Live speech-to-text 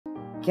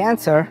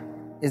Cancer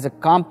is a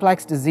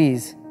complex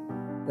disease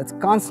that's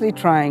constantly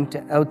trying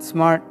to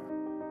outsmart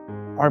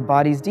our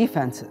body's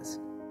defenses.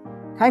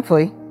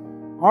 Thankfully,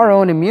 our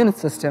own immune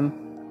system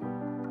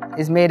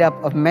is made up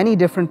of many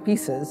different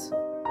pieces,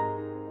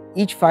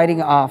 each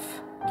fighting off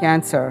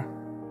cancer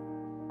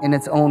in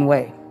its own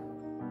way.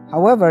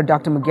 However,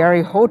 Dr.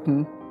 McGarry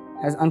Houghton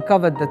has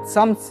uncovered that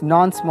some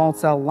non-small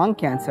cell lung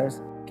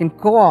cancers can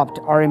co-opt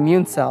our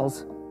immune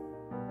cells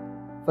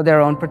for their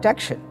own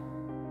protection.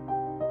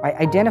 By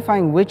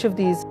identifying which of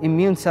these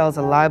immune cells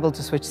are liable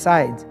to switch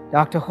sides,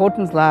 Dr.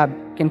 Houghton's lab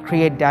can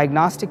create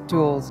diagnostic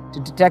tools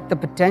to detect the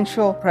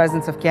potential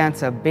presence of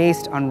cancer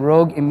based on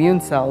rogue immune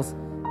cells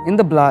in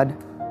the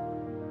blood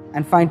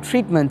and find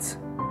treatments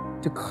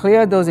to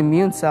clear those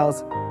immune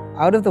cells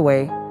out of the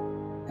way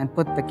and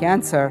put the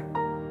cancer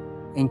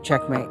in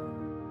checkmate.